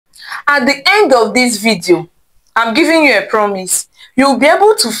At the end of this video, I'm giving you a promise. You'll be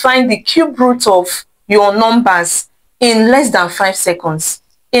able to find the cube root of your numbers in less than 5 seconds.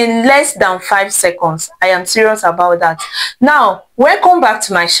 In less than 5 seconds. I am serious about that. Now, welcome back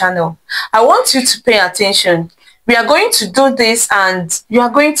to my channel. I want you to pay attention. We are going to do this and you are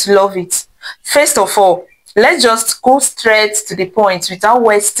going to love it. First of all, let's just go straight to the point without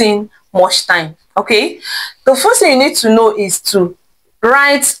wasting much time. Okay? The first thing you need to know is to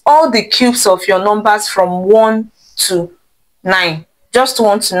write all the cubes of your numbers from 1 to 9. Just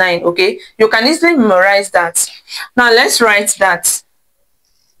 1 to 9, okay? You can easily memorize that. Now, let's write that.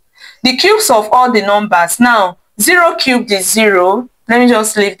 The cubes of all the numbers. Now, 0 cubed is 0. Let me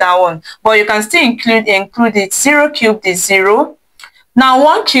just leave that one. But you can still include it. 0 cubed is 0. Now,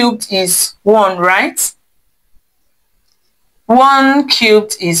 1 cubed is 1, right? 1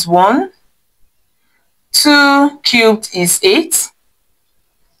 cubed is 1. 2 cubed is 8.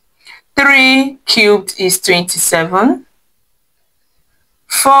 3 cubed is 27.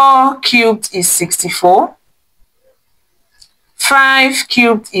 4 cubed is 64. 5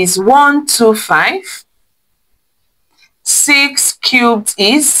 cubed is 125. 6 cubed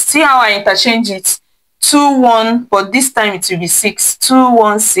is, see how I interchange it, 21, but this time it will be 6,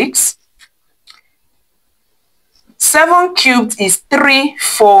 216. 7 cubed is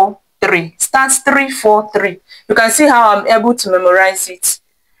 343. Starts 343. You can see how I'm able to memorize it.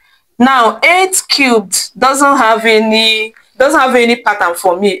 Now, 8 cubed doesn't have any pattern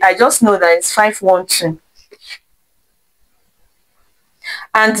for me. I just know that it's 512.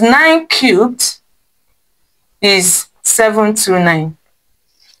 And 9 cubed is 729.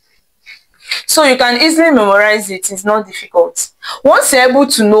 So you can easily memorize it. It's not difficult. Once you're able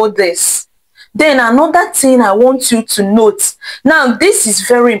to know this, then another thing I want you to note. Now, this is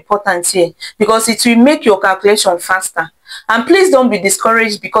very important here because it will make your calculation faster. And please don't be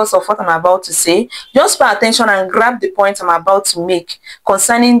discouraged because of what I'm about to say. Just pay attention and grab the point I'm about to make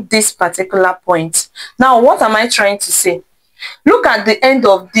concerning this particular point. Now, what am I trying to say? Look at the end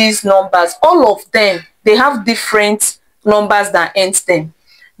of these numbers. All of them, they have different numbers that end them.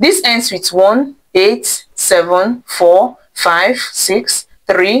 This ends with 1, 8, 7, 4, 5, 6,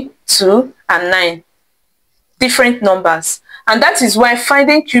 3, 2, and 9. Different numbers. And that is why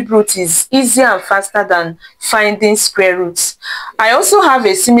finding cube root is easier and faster than finding square roots. I also have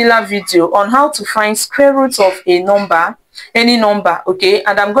a similar video on how to find square root of a number, any number, okay?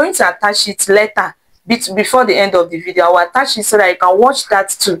 And I'm going to attach it later, before the end of the video. I will attach it so that you can watch that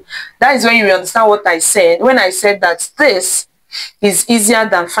too. That is when you will understand what I said when I said that this is easier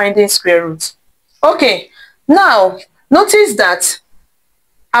than finding square root. Okay, now notice that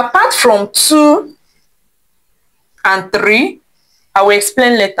apart from 2 and 3, I will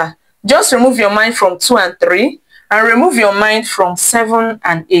explain later. Just remove your mind from 2 and 3 and remove your mind from 7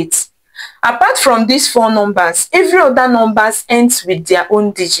 and 8. Apart from these 4 numbers, every other numbers ends with their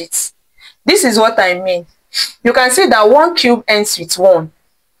own digits. This is what I mean. You can see that 1 cube ends with 1.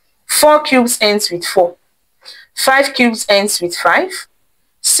 4 cubes ends with 4. 5 cubes ends with 5.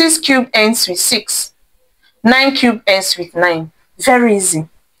 6 cube ends with 6. 9 cube ends with 9. Very easy.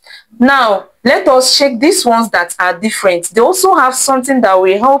 Now, let us check these ones that are different. They also have something that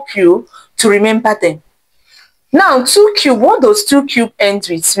will help you to remember them. Now, 2 cube, what does 2 cube end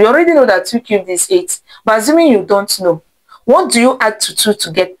with? We already know that 2 cube is 8. But assuming you don't know, what do you add to 2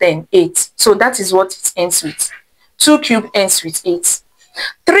 to get 10? 8. So that is what it ends with. 2 cube ends with 8.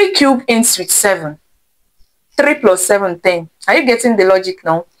 3 cube ends with 7. 3 plus 7, 10. Are you getting the logic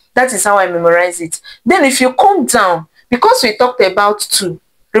now? That is how I memorize it. Then if you come down, because we talked about 2,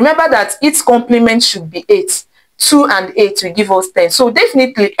 remember that its complement should be 8. 2 and 8 will give us 10. So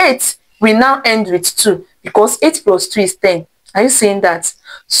definitely 8 will now end with 2 because 8 plus 2 is 10. Are you saying that?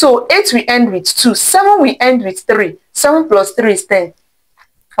 So 8 will end with 2. 7 will end with 3. 7 plus 3 is 10.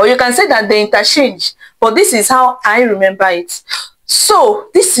 Or you can say that they interchange. But this is how I remember it. So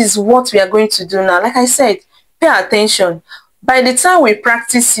this is what we are going to do now. Like I said, pay attention. By the time we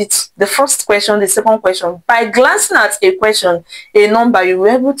practice it, the first question, the second question, by glancing at a question, a number, you will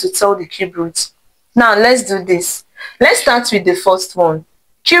be able to tell the cube root. Now, let's do this. Let's start with the first one.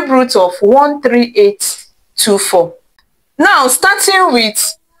 Cube root of 13824. Now, starting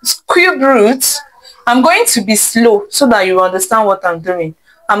with cube root, I'm going to be slow so that you understand what I'm doing.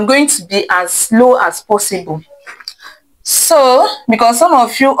 I'm going to be as slow as possible. So, because some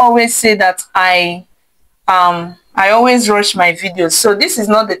of you always say that I always rush my videos. So this is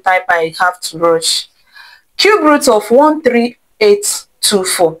not the type I have to rush. Cube root of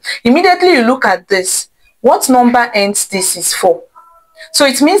 13824. Immediately you look at this. What number ends this is 4. So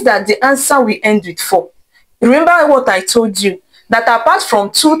it means that the answer will end with 4. Remember what I told you, that apart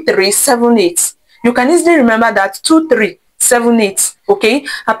from 2378, you can easily remember that 2378, okay?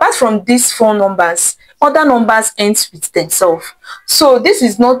 Apart from these four numbers, other numbers ends with themselves. So this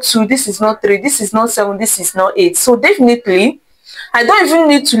is not 2, this is not 3, this is not 7, this is not 8. So definitely, I don't even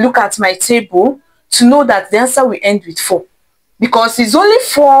need to look at my table to know that the answer will end with 4. Because it's only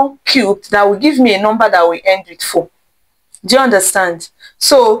 4 cubed that will give me a number that will end with 4. Do you understand?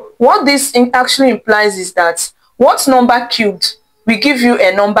 So what this actually implies is that what number cubed will give you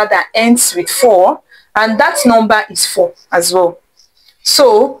a number that ends with 4, and that number is 4 as well.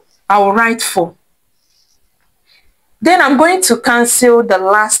 So I will write 4. Then I'm going to cancel the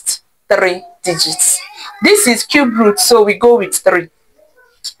last 3 digits. This is cube root, so we go with 3.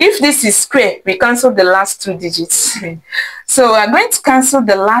 If this is square, we cancel the last 2 digits. So we're going to cancel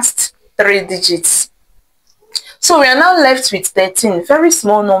the last 3 digits. So we are now left with 13, very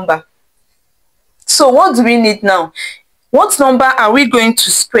small number. So what do we need now? What number are we going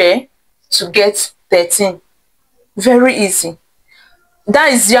to square to get 13? Very easy.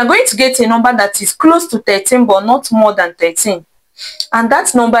 That is, you are going to get a number that is close to 13 but not more than 13. And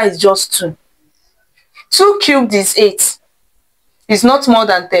that number is just 2. 2 cubed is 8. It's not more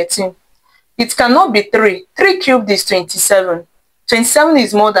than 13. It cannot be 3. 3 cubed is 27. 27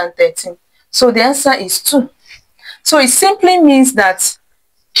 is more than 13. So the answer is 2. So it simply means that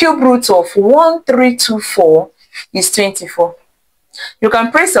cube root of 1324 is 24. You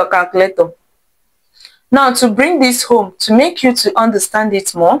can press your calculator. Now to bring this home, to make you to understand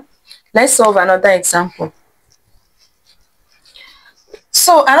it more, let's solve another example.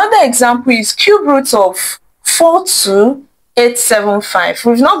 So another example is cube root of 42875.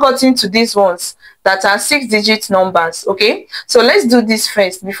 We've not gotten to these ones that are 6-digit numbers, okay? So let's do this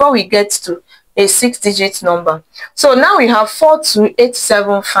first before we get to a 6-digit number. So now we have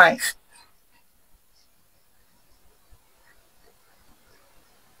 42875.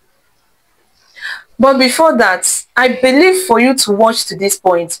 But before that, I believe for you to watch to this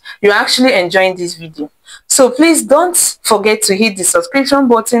point, you're actually enjoying this video. So please don't forget to hit the subscription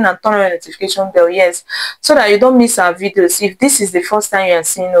button and turn on the notification bell, yes, so that you don't miss our videos. If this is the first time you are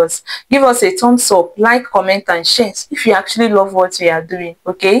seeing us, give us a thumbs up, like, comment, and share if you actually love what we are doing,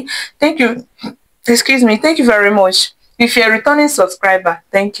 okay? Thank you. Excuse me. Thank you very much. If you're a returning subscriber,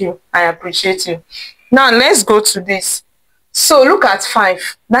 thank you. I appreciate you. Now let's go to this. So look at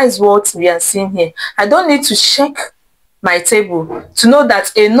 5. That is what we are seeing here. I don't need to check my table to know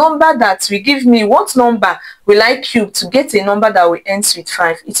that a number that will give me what number will I cube to get a number that will end with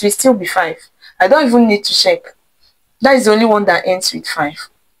 5. It will still be 5. I don't even need to check. That is the only one that ends with 5.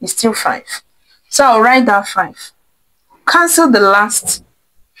 It's still 5. So I'll write that 5. Cancel the last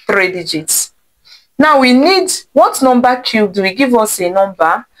 3 digits. Now we need what number cubed will give us a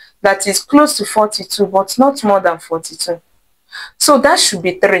number that is close to 42 but not more than 42. So that should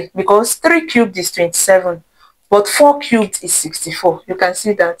be 3 because 3 cubed is 27 but 4 cubed is 64. You can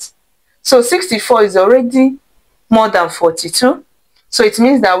see that. So 64 is already more than 42. So it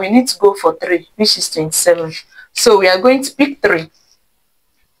means that we need to go for 3, which is 27. So we are going to pick 3.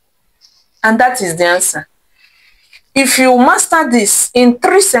 And that is the answer. If you master this in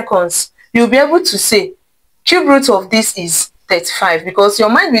 3 seconds, you'll be able to say cube root of this is 35 because your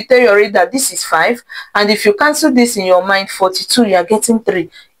mind will tell you already that this is 5, and if you cancel this in your mind, 42, you are getting 3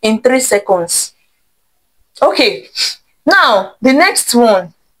 in 3 seconds. Okay, now the next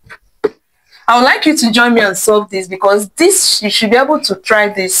one, I would like you to join me and solve this because this, you should be able to try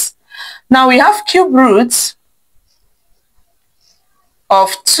this. Now we have cube root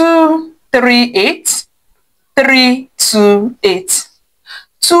of 238 328.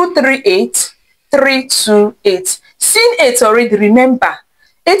 238 328. Seeing 8 already, remember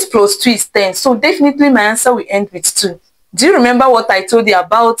 8 plus 2 is 10, so definitely my answer will end with 2. Do you remember what I told you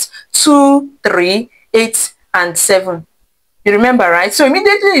about 2, 3, 8 and 7? You remember, right? So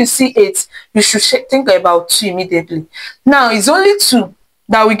immediately you see 8, you should think about 2 immediately. Now it's only 2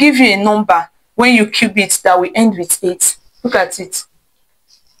 that will give you a number when you cube it that will end with 8. Look at it.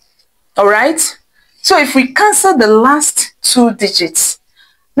 All right, so if we cancel the last 2 digits,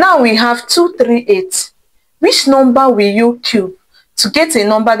 now we have 238. Which number will you cube to get a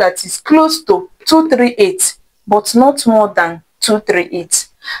number that is close to 238 but not more than 238?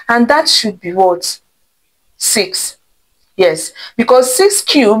 And that should be what? 6. Yes, because 6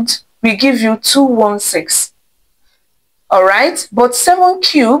 cubed will give you 216. All right, but 7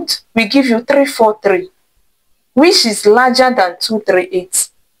 cubed will give you 343, which is larger than 238.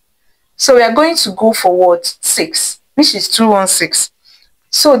 So we are going to go for what? 6, which is 216.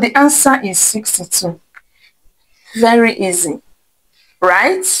 So the answer is 62. Very easy,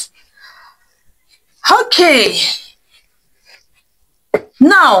 right? Okay.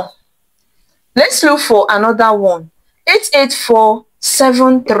 Now, let's look for another one.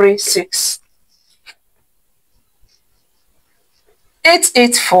 884,736.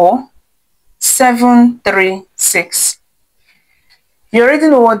 884,736. You already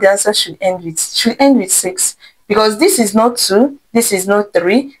know what the answer should end with. It should end with 6. Because this is not 2, this is not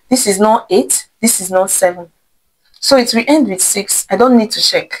 3, this is not 8, this is not 7. So it will end with 6. I don't need to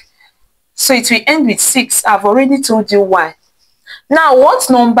check. So it will end with 6. I've already told you why. Now, what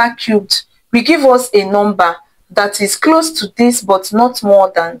number cubed will give us a number that is close to this but not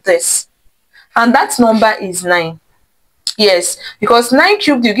more than this? And that number is 9. Yes, because 9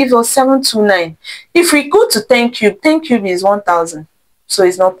 cubed will give us 729. If we go to 10 cubed, 10 cubed is 1000. So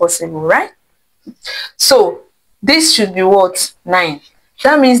it's not possible, right? So this should be what? 9.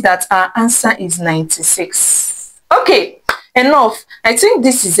 That means that our answer is 96. Okay, enough. I think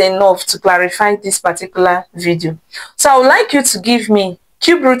this is enough to clarify this particular video. So I would like you to give me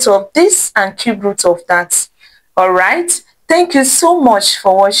cube root of this and cube root of that. All right. Thank you so much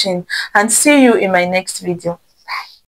for watching, and see you in my next video.